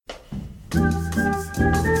Hi,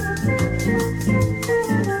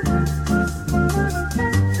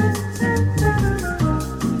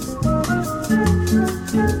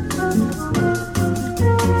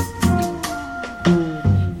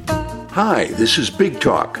 this is Big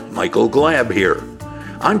Talk, Michael Glab here.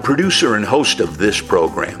 I'm producer and host of this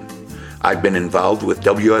program. I've been involved with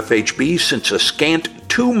WFHB since a scant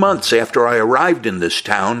 2 months after I arrived in this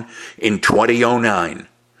town in 2009.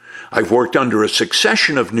 I've worked under a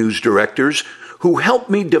succession of news directors who helped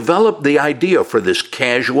me develop the idea for this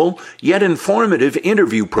casual yet informative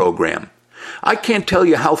interview program. I can't tell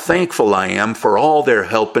you how thankful I am for all their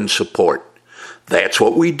help and support. That's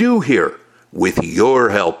what we do here, with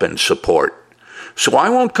your help and support. So I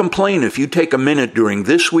won't complain if you take a minute during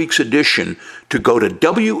this week's edition to go to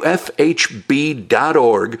WFHB.org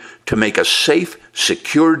to make a safe,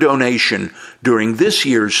 secure donation during this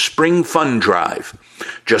year's Spring Fund Drive.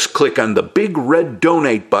 Just click on the big red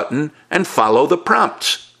donate button and follow the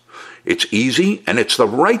prompts. It's easy and it's the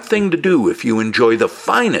right thing to do if you enjoy the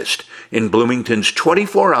finest in Bloomington's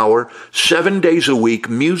 24-hour, 7 days a week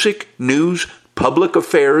music, news, public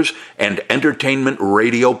affairs, and entertainment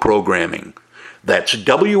radio programming. That's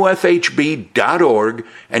WFHB.org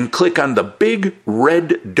and click on the big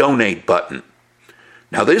red donate button.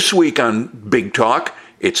 Now this week on Big Talk,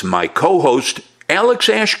 it's my co-host Alex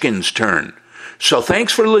Ashkin's turn. So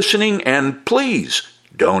thanks for listening and please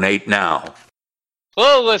donate now.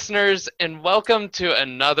 Hello listeners and welcome to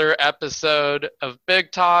another episode of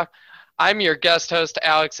Big Talk. I'm your guest host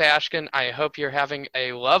Alex Ashkin. I hope you're having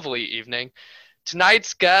a lovely evening.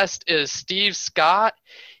 Tonight's guest is Steve Scott.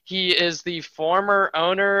 He is the former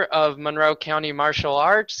owner of Monroe County Martial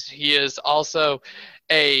Arts. He is also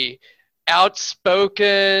a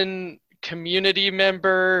outspoken community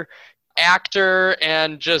member, actor,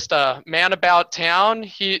 and just a man about town.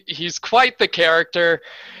 He's quite the character.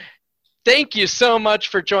 Thank you so much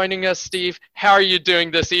for joining us, Steve. How are you doing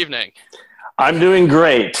this evening? I'm doing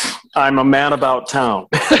great. I'm a man about town.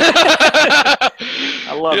 I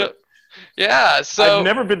love it. Yeah, so I've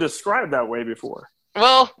never been described that way before.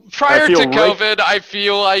 Well, prior to COVID, I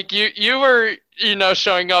feel like you were,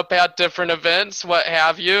 showing up at different events, what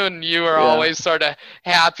have you, and you were always sort of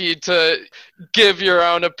happy to give your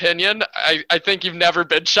own opinion. I think you've never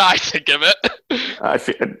been shy to give it.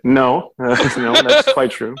 No, that's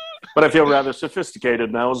quite true. But I feel rather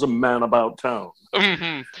sophisticated now as a man about town.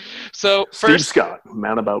 Mm-hmm. So Steve Scott,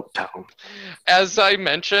 man about town. As I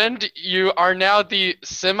mentioned, you are now the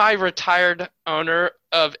semi-retired owner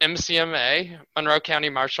of MCMA, Monroe County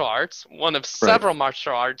Martial Arts, one of several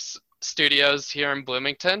martial arts studios here in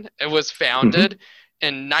Bloomington. It was founded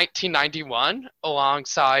in 1991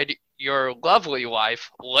 alongside your lovely wife,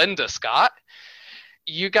 Linda Scott.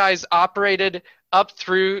 You guys operated up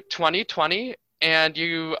through 2020, and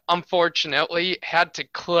you unfortunately had to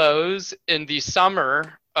close in the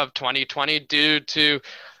summer of 2020 due to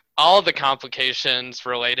all the complications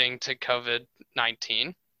relating to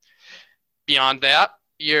COVID-19. Beyond that,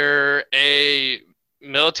 you're a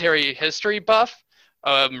military history buff,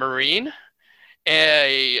 a Marine,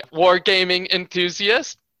 a wargaming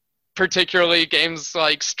enthusiast, particularly games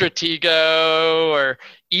like Stratego or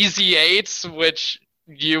Easy Eights, which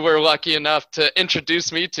you were lucky enough to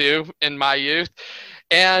introduce me to in my youth,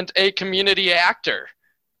 and a community actor.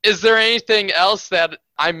 Is there anything else that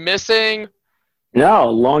I'm missing? Yeah, a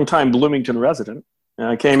longtime Bloomington resident.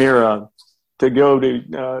 I came here to go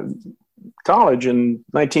to college in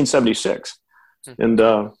 1976 and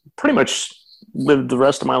pretty much lived the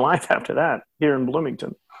rest of my life after that here in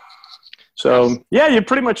Bloomington. So, yeah, you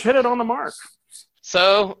pretty much hit it on the mark.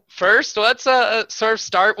 So first, let's sort of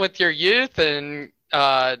start with your youth and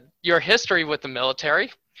your history with the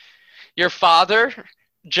military. Your father,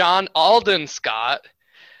 John Alden Scott,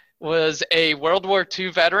 was a World War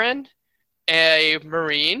II veteran, a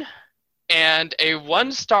Marine, and a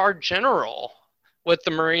one-star general with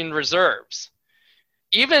the Marine Reserves.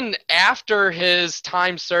 Even after his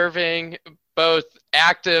time serving both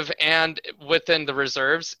active and within the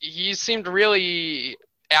reserves, he seemed really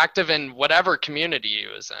active in whatever community he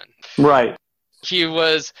was in. Right. He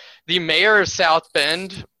was the mayor of South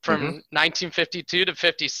Bend from 1952 to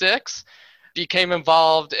 56, became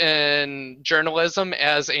involved in journalism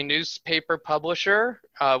as a newspaper publisher,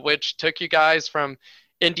 which took you guys from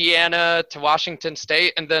Indiana to Washington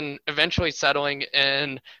State, and then eventually settling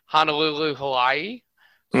in Honolulu, Hawaii.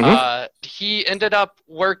 He ended up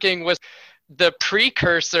working with the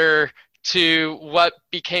precursor to what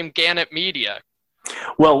became Gannett Media.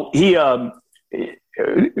 Well, he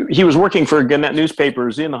was working for Gannett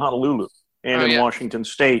newspapers in Honolulu and in Washington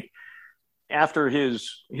State. after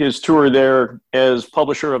his tour there as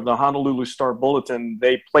publisher of the Honolulu Star Bulletin,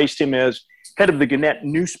 they placed him as head of the Gannett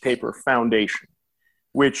Newspaper Foundation,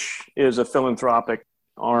 which is a philanthropic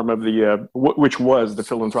arm of which was the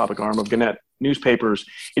philanthropic arm of Gannett Newspapers.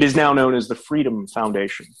 It is now known as the Freedom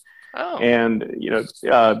Foundation. Oh. And,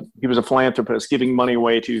 he was a philanthropist giving money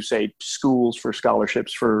away to, say, schools for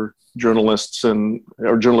scholarships for journalists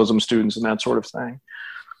or journalism students and that sort of thing.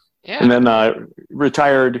 Yeah. And then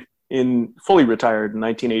fully retired in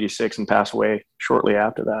 1986 and passed away shortly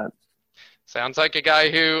after that. Sounds like a guy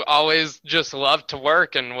who always just loved to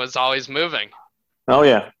work and was always moving. Oh,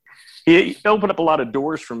 yeah. He opened up a lot of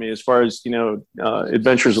doors for me as far as,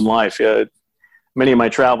 adventures in life. Many of my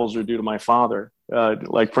travels are due to my father.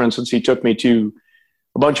 Like, for instance, he took me to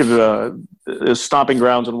a bunch of stomping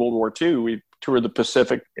grounds in World War II. We toured the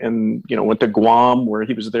Pacific and, went to Guam, where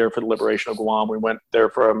he was there for the liberation of Guam. We went there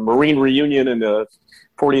for a Marine reunion and the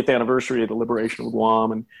 40th anniversary of the liberation of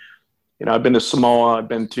Guam. And, I've been to Samoa. I've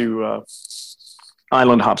been to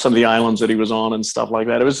island hop, some of the islands that he was on and stuff like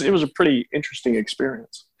that. It was a pretty interesting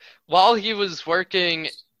experience. While he was working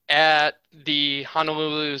at the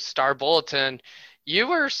Honolulu Star Bulletin, you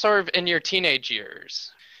were sort of in your teenage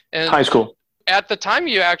years. And high school. At the time,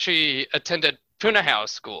 you actually attended Punahou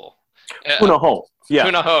School. Punahou. Yeah.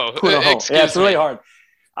 Punahou. Punahou. Yeah, it's really hard.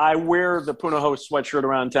 I wear the Punahou sweatshirt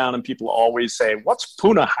around town, and people always say, "What's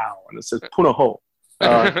Punahou?" And it says Punahou.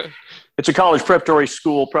 It's a college preparatory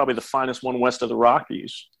school, probably the finest one west of the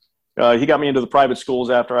Rockies. He got me into the private schools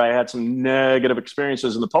after I had some negative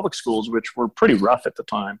experiences in the public schools, which were pretty rough at the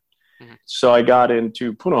time. Mm-hmm. So I got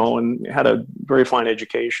into Punahou and had a very fine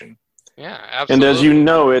education. Yeah, absolutely. And as you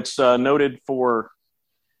know, it's noted for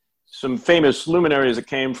some famous luminaries that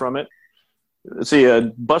came from it. Let's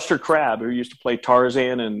see, Buster Crabbe, who used to play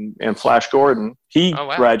Tarzan and Flash Gordon, he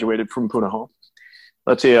graduated from Punahou.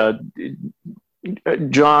 Let's see,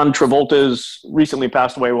 John Travolta's recently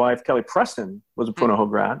passed away wife, Kelly Preston, was a Punahou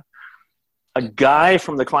grad. A guy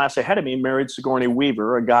from the class ahead of me married Sigourney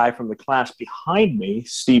Weaver. A guy from the class behind me,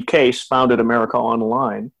 Steve Case, founded America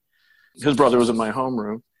Online. His brother was in my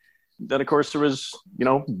homeroom. Then, of course, there was,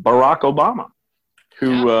 Barack Obama,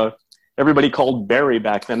 who everybody called Barry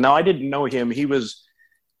back then. Now, I didn't know him. He was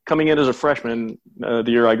coming in as a freshman the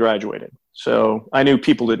year I graduated. So I knew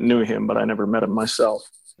people that knew him, but I never met him myself.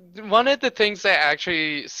 One of the things that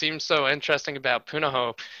actually seems so interesting about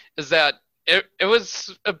Punahou is that it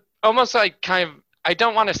was almost like kind of, I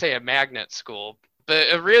don't want to say a magnet school, but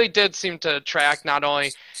it really did seem to attract not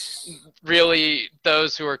only really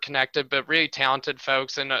those who were connected, but really talented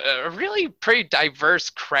folks and a really pretty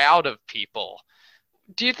diverse crowd of people.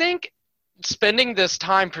 Do you think spending this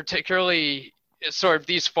time, particularly sort of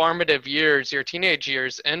these formative years, your teenage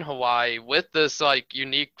years in Hawaii, with this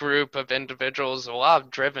unique group of individuals, a lot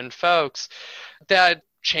of driven folks, that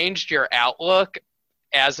changed your outlook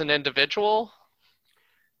as an individual?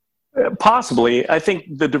 Possibly. I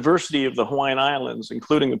think the diversity of the Hawaiian Islands,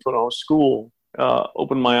 including the Punahou School,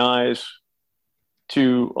 opened my eyes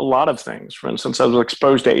to a lot of things. For instance, I was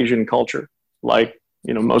exposed to Asian culture, like,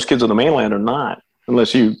 most kids on the mainland are not,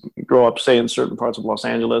 unless you grow up, say, in certain parts of Los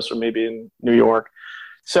Angeles or maybe in New York.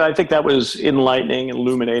 So I think that was enlightening and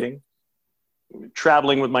illuminating.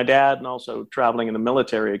 Traveling with my dad and also traveling in the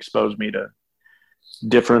military exposed me to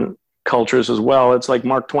different cultures as well. It's like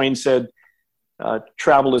Mark Twain said,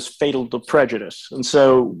 travel is fatal to prejudice. And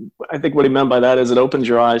so I think what he meant by that is it opens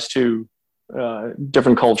your eyes to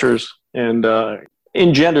different cultures and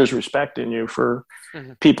engenders respect in you for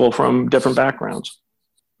people from different backgrounds.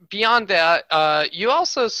 Beyond that, you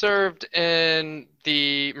also served in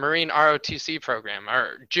the Marine ROTC program,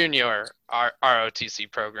 or Junior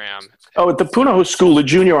ROTC program. Oh, at the Punahou School, the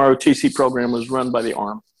Junior ROTC program was run by the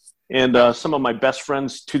Army. And some of my best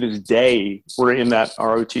friends to this day were in that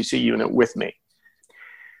ROTC unit with me.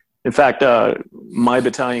 In fact, my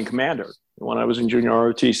battalion commander, when I was in Junior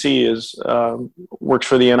ROTC, works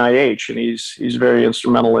for the NIH, and he's very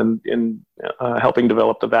instrumental in helping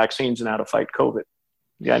develop the vaccines and how to fight COVID.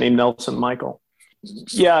 A guy named Nelson Michael.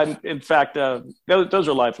 Yeah, in fact, those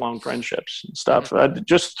are lifelong friendships and stuff.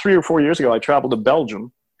 Just 3 or 4 years ago, I traveled to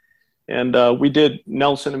Belgium, and we did,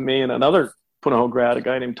 Nelson and me and another Punahou grad, a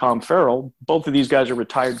guy named Tom Farrell. Both of these guys are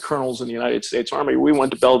retired colonels in the United States Army. We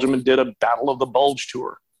went to Belgium and did a Battle of the Bulge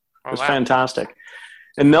tour. It was fantastic.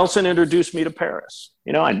 And Nelson introduced me to Paris.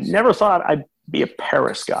 I never thought I'd be a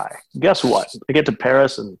Paris guy. Guess what? I get to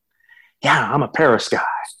Paris and, I'm a Paris guy.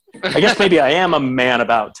 I guess maybe I am a man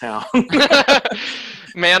about town.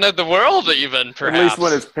 Man of the world, even, perhaps. At least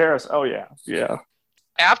when it's Paris. Oh, yeah. Yeah.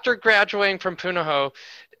 After graduating from Punahou,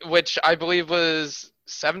 which I believe was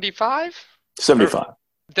 75? 75.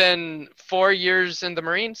 then 4 years in the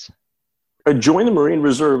Marines? I joined the Marine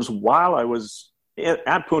Reserves while I was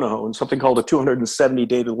at Punahou in something called a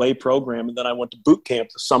 270-day delay program, and then I went to boot camp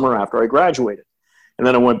the summer after I graduated. And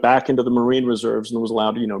then I went back into the Marine Reserves and was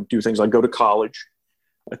allowed to, do things like go to college,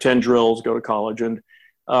 attend drills, go to college. And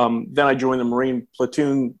then I joined the Marine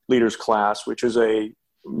Platoon Leaders class, which is a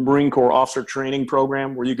Marine Corps officer training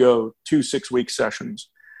program where you go 2 6-week sessions.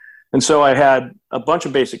 And so I had a bunch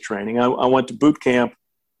of basic training. I went to boot camp,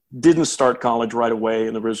 didn't start college right away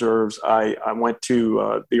in the reserves. I went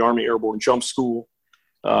to the Army Airborne Jump School,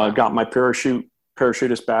 got my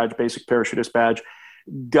parachutist badge, basic parachutist badge,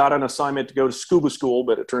 got an assignment to go to scuba school,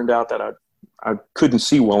 but it turned out that I couldn't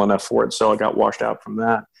see well enough for it, so I got washed out from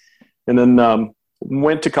that. And then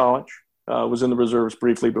went to college, was in the reserves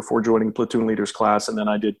briefly before joining platoon leaders class, and then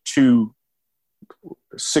I did 2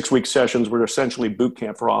 6-week sessions were essentially boot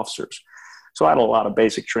camp for officers. So I had a lot of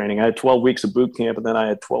basic training. I had 12 weeks of boot camp, and then I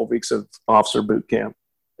had 12 weeks of officer boot camp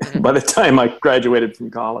by the time I graduated from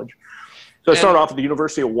college. So I started off at the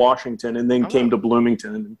University of Washington and then came to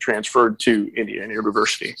Bloomington and transferred to Indiana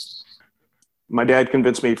University. My dad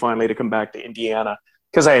convinced me finally to come back to Indiana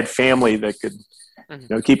because I had family that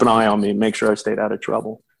could keep an eye on me and make sure I stayed out of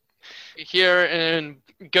trouble. Here in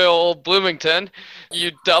good old Bloomington,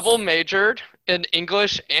 you double majored in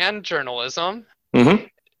English and journalism. Mm-hmm.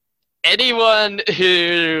 Anyone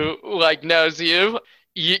who knows you,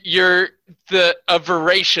 you're a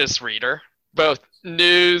voracious reader, both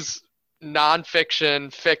news,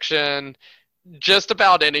 nonfiction, fiction, just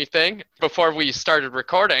about anything. Before we started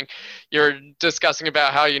recording, you're discussing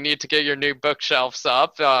about how you need to get your new bookshelves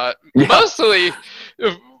up, mostly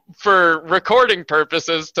for recording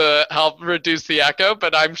purposes to help reduce the echo,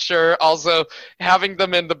 but I'm sure also having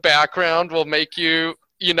them in the background will make you,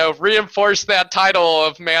 reinforce that title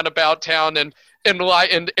of man about town and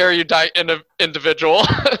enlightened, erudite individual.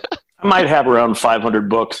 I might have around 500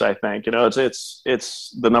 books, I think.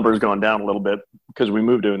 It's the number's going down a little bit because we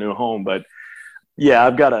moved to a new home, but yeah,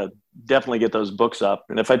 I've got to definitely get those books up.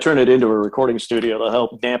 And if I turn it into a recording studio, it'll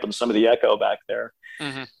help dampen some of the echo back there.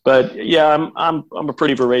 Mm-hmm. But yeah, I'm a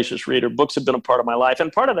pretty voracious reader. Books have been a part of my life,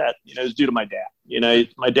 and part of that, is due to my dad.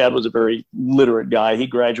 My dad was a very literate guy. He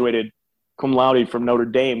graduated cum laude from Notre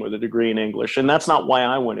Dame with a degree in English, and that's not why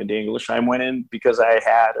I went into English. I went in because I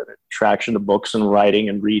had an attraction to books and writing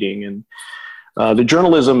and reading, and the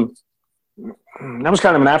journalism. That was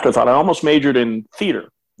kind of an afterthought. I almost majored in theater.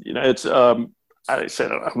 I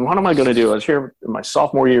said, what am I going to do? I was here in my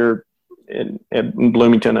sophomore year in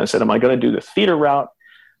Bloomington. I said, am I going to do the theater route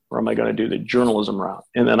or am I going to do the journalism route?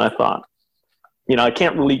 And then I thought, I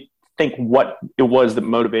can't really think what it was that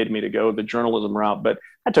motivated me to go the journalism route, but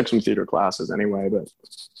I took some theater classes anyway. But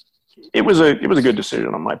it was a good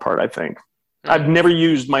decision on my part, I think. I've never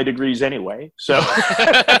used my degrees anyway, so.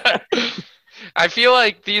 I feel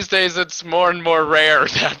like these days it's more and more rare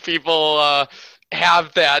that people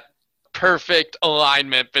have that perfect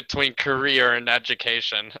alignment between career and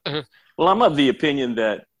education. Well, I'm of the opinion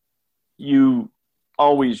that you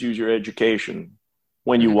always use your education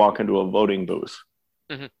when you walk into a voting booth.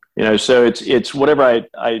 Mm-hmm. So it's whatever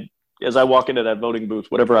I as I walk into that voting booth,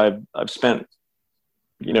 whatever I've spent,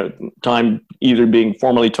 time either being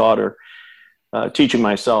formally taught or teaching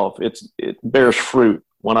myself, it bears fruit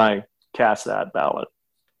when I cast that ballot.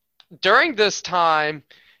 During this time,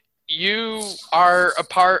 you are a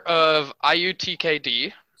part of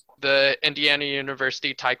IUTKD, the Indiana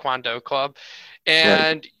University Taekwondo Club,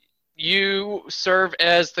 and you serve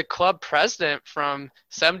as the club president from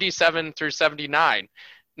 77 through 79.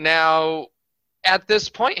 Now, at this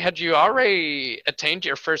point, had you already attained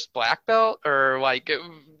your first black belt? Or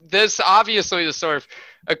this obviously is sort of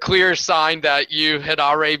a clear sign that you had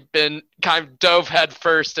already been kind of dove head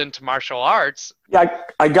first into martial arts. Yeah,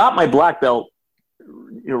 I got my black belt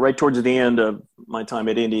right towards the end of my time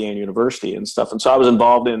at Indiana University and stuff. And so I was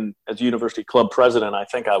involved as university club president. I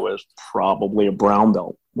think I was probably a brown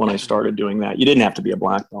belt when I started doing that. You didn't have to be a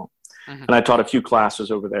black belt. Mm-hmm. And I taught a few classes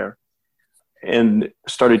over there and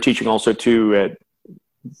started teaching also too at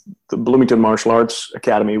the Bloomington Martial Arts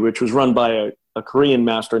Academy, which was run by a Korean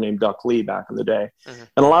master named Duck Lee back in the day. Mm-hmm.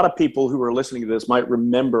 And a lot of people who are listening to this might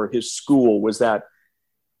remember his school was that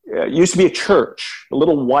it used to be a church, a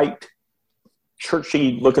little white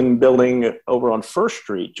churchy looking building over on First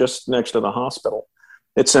Street, just next to the hospital.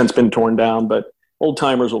 It's since been torn down, but old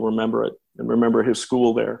timers will remember it and remember his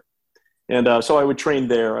school there. And so I would train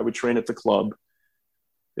there. I would train at the club.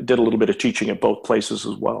 I did a little bit of teaching at both places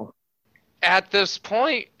as well. At this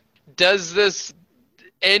point, does this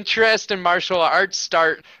interest in martial arts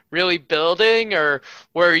start really building, or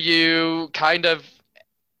were you kind of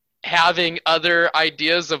having other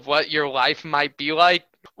ideas of what your life might be like.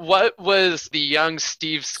 What was the young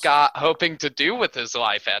Steve Scott hoping to do with his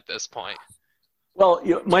life at this point? Well,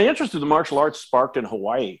 my interest in the martial arts sparked in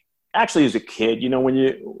Hawaii. Actually, as a kid, when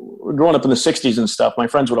you were growing up in the 60s and stuff, my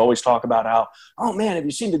friends would always talk about how, oh man, have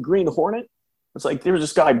you seen the Green Hornet? It's like, there's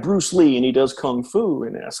this guy, Bruce Lee, and he does Kung Fu.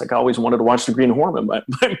 And it's like, I always wanted to watch the Green Hornet. But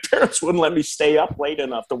my parents wouldn't let me stay up late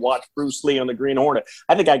enough to watch Bruce Lee on the Green Hornet.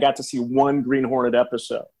 I think I got to see one Green Hornet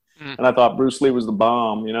episode. And I thought Bruce Lee was the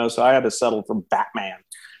bomb, so I had to settle for Batman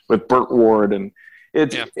with Burt Ward and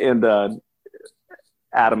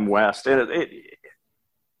Adam West. And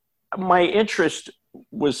my interest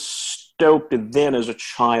was stoked then as a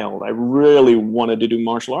child. I really wanted to do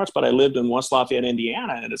martial arts, but I lived in West Lafayette,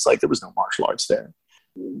 Indiana, and it's like there was no martial arts there.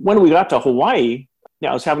 When we got to Hawaii,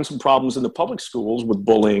 I was having some problems in the public schools with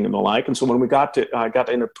bullying and the like. And so when we got to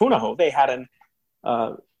Punahou, they had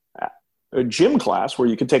a gym class where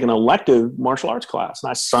you could take an elective martial arts class. And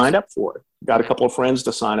I signed up for it. Got a couple of friends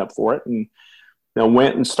to sign up for it. And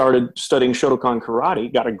went and started studying Shotokan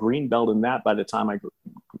karate, got a green belt in that by the time I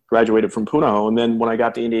graduated from Punahou. And then when I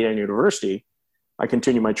got to Indiana University, I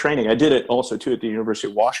continued my training. I did it also, too, at the University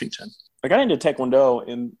of Washington. I got into Taekwondo,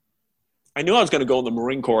 and I knew I was going to go in the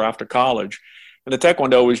Marine Corps after college. And the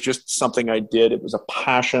Taekwondo was just something I did. It was a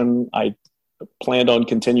passion. I planned on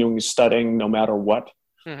continuing studying no matter what.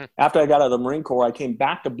 Mm-hmm. After I got out of the Marine Corps, I came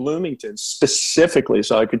back to Bloomington specifically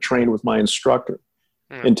so I could train with my instructor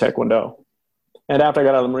in Taekwondo. And after I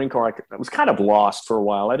got out of the Marine Corps, I was kind of lost for a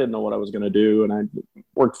while. I didn't know what I was going to do. And I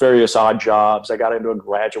worked various odd jobs. I got into a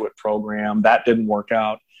graduate program. That didn't work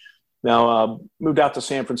out. Now, moved out to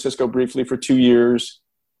San Francisco briefly for 2 years,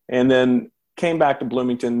 and then came back to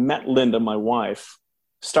Bloomington, met Linda, my wife,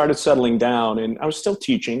 started settling down. And I was still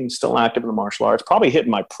teaching, still active in the martial arts, probably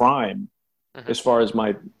hitting my prime as far as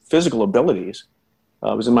my physical abilities.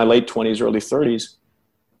 I was in my late 20s, early 30s.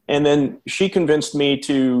 And then she convinced me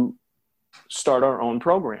to start our own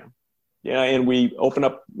program. And we opened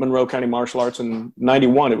up Monroe County Martial Arts in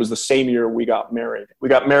 91. It was the same year we got married. We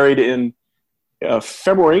got married in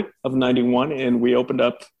February of 91, and we opened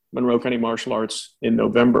up Monroe County Martial Arts in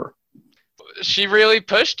November. She really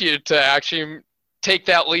pushed you to actually take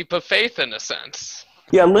that leap of faith, in a sense.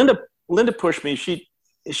 Yeah, Linda pushed me.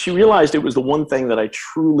 She realized it was the one thing that I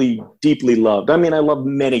truly, deeply loved. I mean, I love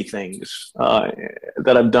many things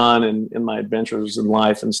that I've done in my adventures in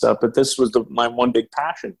life and stuff, but this was my one big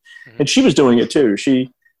passion. Mm-hmm. And she was doing it too.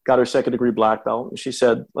 She got her second-degree black belt, and she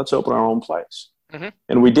said, let's open our own place. Mm-hmm.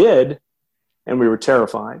 And we did, and we were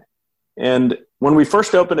terrified. And when we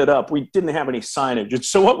first opened it up, we didn't have any signage. And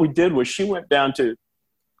so what we did was she went down to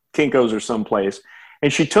Kinko's or someplace,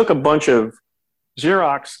 and she took a bunch of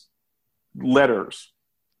Xerox letters,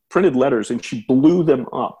 printed letters, and she blew them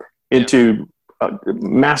up into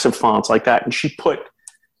massive fonts like that. And she put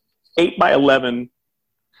 8 by 11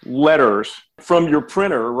 letters from your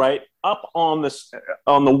printer right up on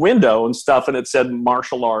the window and stuff. And it said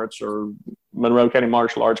martial arts or Monroe County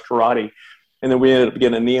Martial Arts Karate. And then we ended up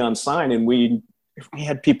getting a neon sign, and we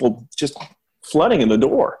had people just flooding in the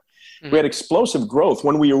door. Mm-hmm. We had explosive growth.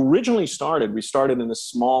 When we originally started, we started in a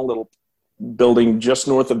small little building just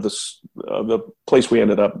north of the place we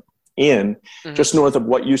ended up in, just north of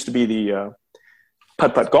what used to be the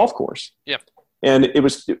putt-putt golf course. Yep. And it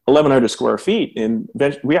was 1,100 square feet, and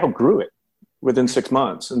we outgrew it within 6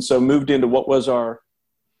 months. And so moved into what was our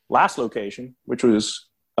last location, which was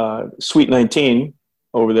Suite 19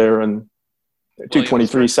 over there in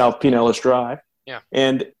 223 South Pinellas Drive. Yeah.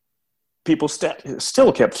 And people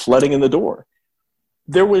still kept flooding in the door.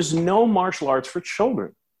 There was no martial arts for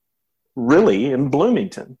children, really, in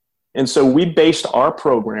Bloomington. And so we based our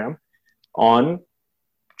program on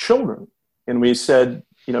children. And we said,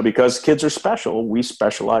 because kids are special, we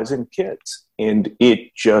specialize in kids. And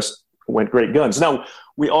it just went great guns. Now,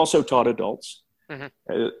 we also taught adults,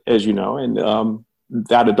 as you know, and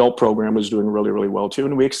that adult program was doing really, really well too.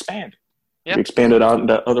 And we expanded. Yep. We expanded out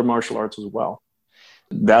into other martial arts as well.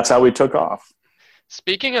 That's how we took off.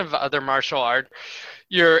 Speaking of other martial art,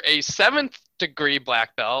 you're a 7th degree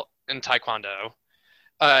black belt in Taekwondo,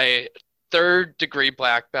 a 3rd degree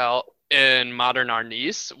black belt in modern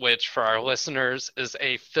arnis, which for our listeners is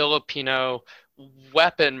a Filipino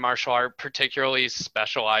weapon martial art, particularly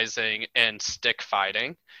specializing in stick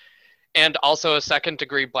fighting, and also a 2nd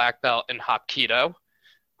degree black belt in Hapkido,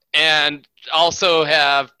 and also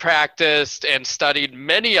have practiced and studied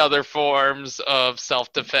many other forms of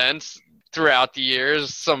self-defense throughout the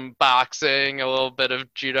years, some boxing, a little bit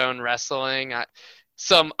of judo and wrestling,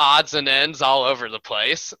 some odds and ends all over the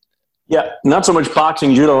place. Yeah, not so much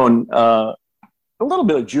boxing, judo, and a little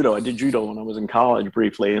bit of judo. I did judo when I was in college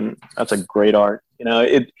briefly, and that's a great art.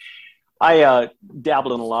 I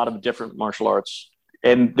dabbled in a lot of different martial arts,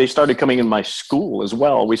 and they started coming in my school as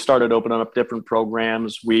well. We started opening up different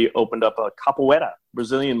programs. We opened up a capoeira,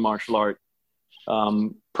 Brazilian martial art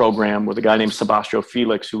program with a guy named Sebastião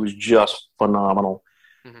Felix, who was just phenomenal.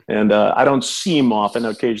 Mm-hmm. And I don't see him often,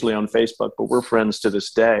 occasionally on Facebook, but we're friends to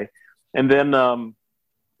this day. And then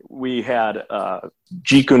we had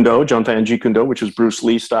Jeet Kune Do, Jeontan Jeet Kune Do, which is Bruce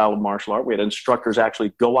Lee style of martial art. We had instructors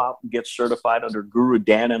actually go out and get certified under Guru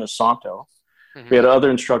Dan Inosanto. Mm-hmm. We had other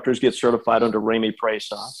instructors get certified under Remy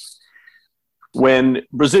Presas. When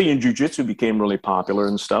Brazilian Jiu-Jitsu became really popular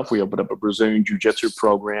and stuff, we opened up a Brazilian Jiu-Jitsu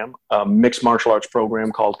program, a mixed martial arts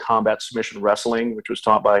program called Combat Submission Wrestling, which was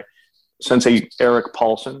taught by Sensei Eric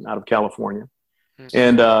Paulson out of California. Mm-hmm.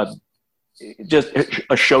 And just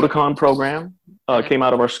a Shotokan program came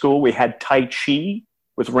out of our school. We had Tai Chi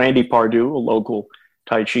with Randy Pardue, a local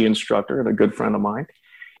Tai Chi instructor and a good friend of mine.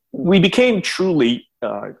 We became truly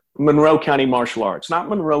Monroe County martial arts, not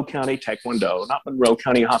Monroe County Taekwondo, not Monroe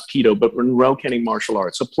County Hapkido, but Monroe County martial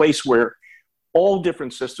arts, a place where all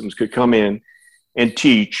different systems could come in and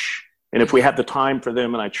teach. And if we had the time for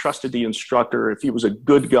them, and I trusted the instructor, if he was a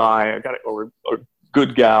good guy, or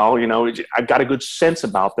good gal, I got a good sense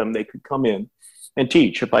about them, they could come in and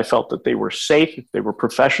teach if I felt that they were safe, if they were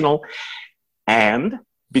professional. And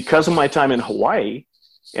because of my time in Hawaii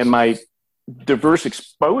and my diverse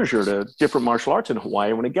exposure to different martial arts in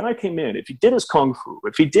Hawaii, when a guy came in, if he did his Kung Fu,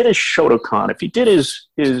 if he did his Shotokan, if he did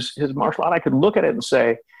his martial art, I could look at it and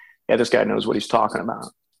say, yeah, this guy knows what he's talking about.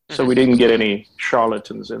 So we didn't get any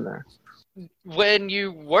charlatans in there. When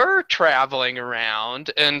you were traveling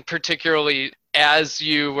around, and particularly as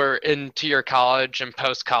you were into your college and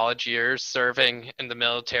post-college years serving in the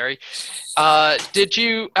military, did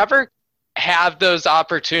you ever have those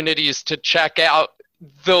opportunities to check out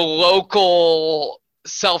the local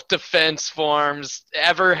self-defense forms,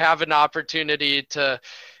 ever have an opportunity to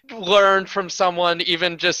learn from someone,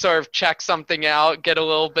 even just sort of check something out, get a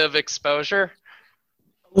little bit of exposure?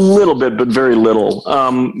 A little bit, but very little.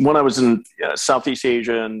 When I was in Southeast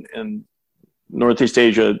Asia and Northeast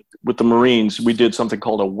Asia with the Marines, we did something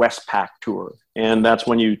called a Westpac tour. And that's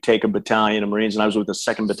when you take a battalion of Marines, and I was with the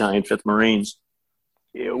 2nd Battalion, 5th Marines.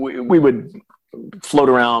 We would float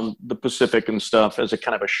around the Pacific and stuff as a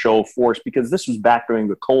kind of a show force, because this was back during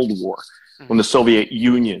the Cold War, when the Soviet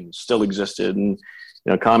Union still existed and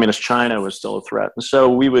communist China was still a threat. And so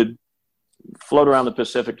we would float around the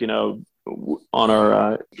Pacific, on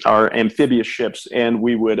our amphibious ships, and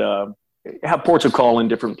we would have ports of call in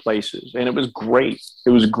different places, and it was great.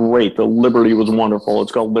 It was great. The liberty was wonderful.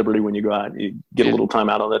 It's called liberty when you go out, you get a little time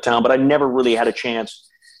out on the town. But I never really had a chance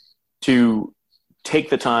to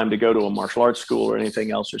take the time to go to a martial arts school or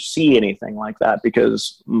anything else, or see anything like that,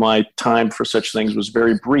 because my time for such things was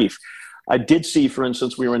very brief. I did see, for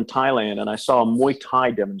instance, we were in Thailand, and I saw a Muay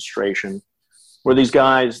Thai demonstration where these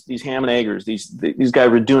guys, these ham and eggers, these guys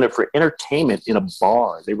were doing it for entertainment in a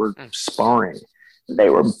bar. They were sparring. They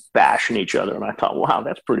were bashing each other, and I thought, wow,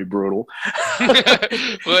 that's pretty brutal.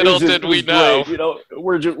 Little did we know.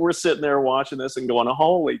 We're sitting there watching this and going,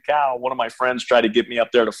 holy cow. One of my friends tried to get me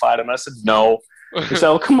up there to fight him. I said, no. He said,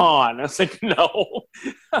 oh, come on. I said, no.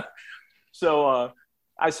 So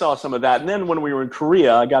I saw some of that. And then when we were in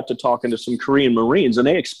Korea, I got to talking to some Korean Marines, and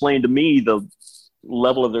they explained to me the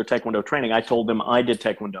level of their Taekwondo training. I told them I did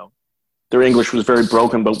Taekwondo. Their English was very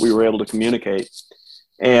broken, but we were able to communicate.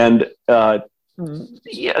 And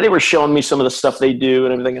they were showing me some of the stuff they do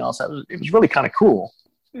and everything else. It was really kind of cool.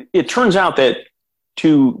 It turns out that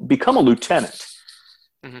to become a lieutenant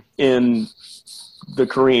in the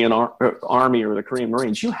Korean Army or the Korean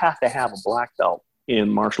Marines, you have to have a black belt in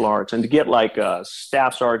martial arts. And to get like a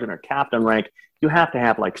staff sergeant or captain rank, you have to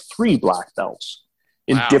have like 3 black belts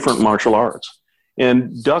in different martial arts.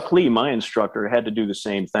 And Duck Lee, my instructor, had to do the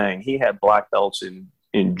same thing. He had black belts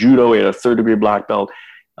in judo. He had a 3rd-degree black belt.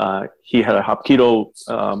 He had a Hapkido.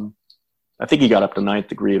 I think he got up to 9th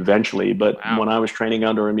degree eventually. But when I was training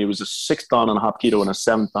under him, he was a 6th dan in Hapkido and a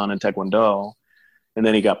 7th dan in Taekwondo. And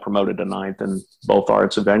then he got promoted to 9th in both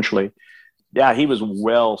arts eventually. Yeah, he was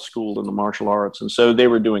well schooled in the martial arts. And so they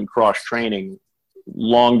were doing cross-training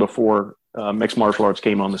long before mixed martial arts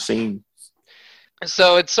came on the scene.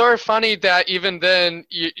 So it's sort of funny that even then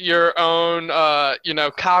your own,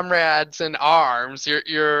 comrades in arms,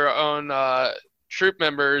 your own troop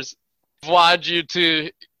members wanted you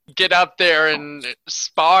to get up there and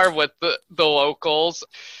spar with the locals.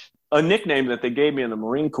 A nickname that they gave me in the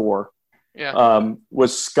Marine Corps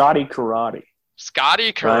was Scotty Karate.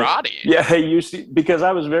 Scotty Karate. Right? Yeah, because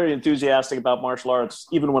I was very enthusiastic about martial arts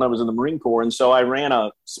even when I was in the Marine Corps, and so I ran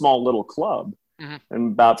a small little club. Mm-hmm.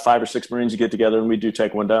 And about 5 or 6 Marines would get together and we do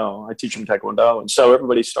Taekwondo. I teach them Taekwondo, and so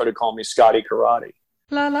everybody started calling me Scotty Karate.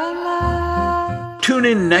 La, la, la. Tune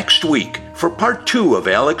in next week for part 2 of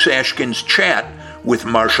Alex Ashkin's chat with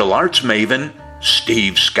martial arts maven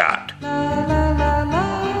Steve Scott.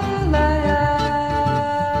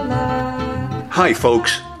 Hi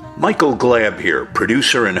folks, Michael Glab here,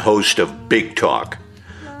 producer and host of Big Talk.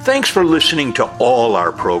 Thanks for listening to all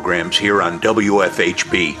our programs here on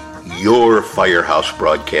WFHB, your Firehouse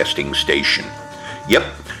Broadcasting station. Yep,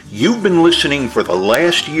 you've been listening for the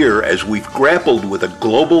last year as we've grappled with a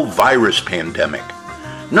global virus pandemic.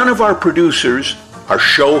 None of our producers, our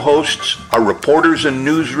show hosts, our reporters and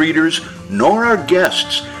newsreaders, nor our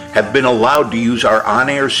guests have been allowed to use our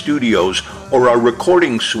on-air studios or our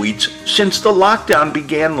recording suites since the lockdown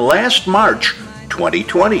began last March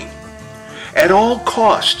 2020. At all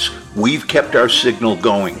costs, we've kept our signal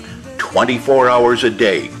going 24 hours a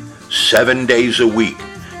day, 7 days a week,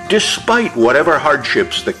 despite whatever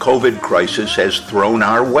hardships the COVID crisis has thrown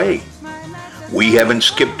our way. We haven't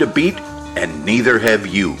skipped a beat, and neither have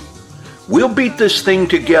you. We'll beat this thing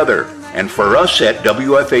together, and for us at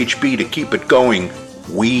WFHB to keep it going,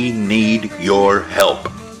 we need your help.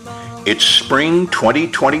 It's spring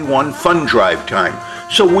 2021 fund drive time,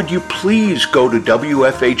 so would you please go to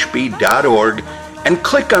WFHB.org and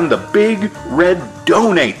click on the big red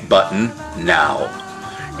donate button now.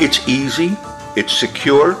 It's easy, it's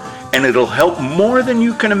secure, and it'll help more than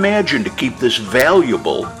you can imagine to keep this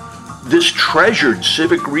valuable, this treasured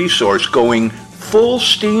civic resource going full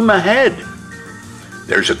steam ahead.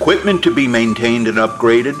 There's equipment to be maintained and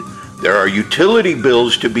upgraded. There are utility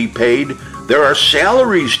bills to be paid. There are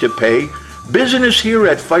salaries to pay. Business here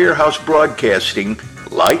at Firehouse Broadcasting,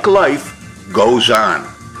 like life, goes on.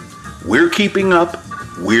 We're keeping up.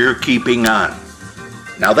 We're keeping on.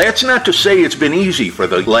 Now, that's not to say it's been easy for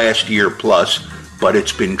the last year plus, but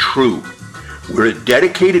it's been true. We're a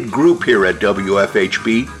dedicated group here at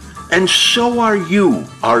WFHB, and so are you,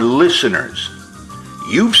 our listeners.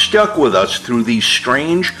 You've stuck with us through these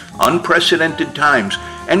strange, unprecedented times,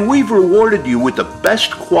 and we've rewarded you with the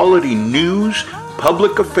best quality news,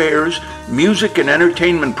 public affairs, music, and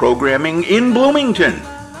entertainment programming in Bloomington.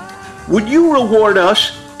 Would you reward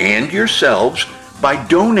us and yourselves by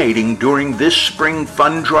donating during this spring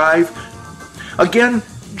fund drive? Again,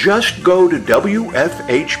 just go to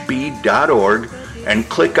WFHB.org and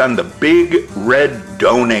click on the big red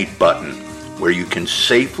donate button, where you can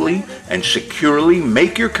safely and securely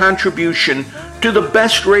make your contribution to the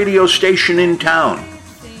best radio station in town.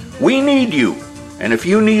 We need you, and if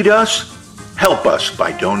you need us, help us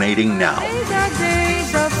by donating now.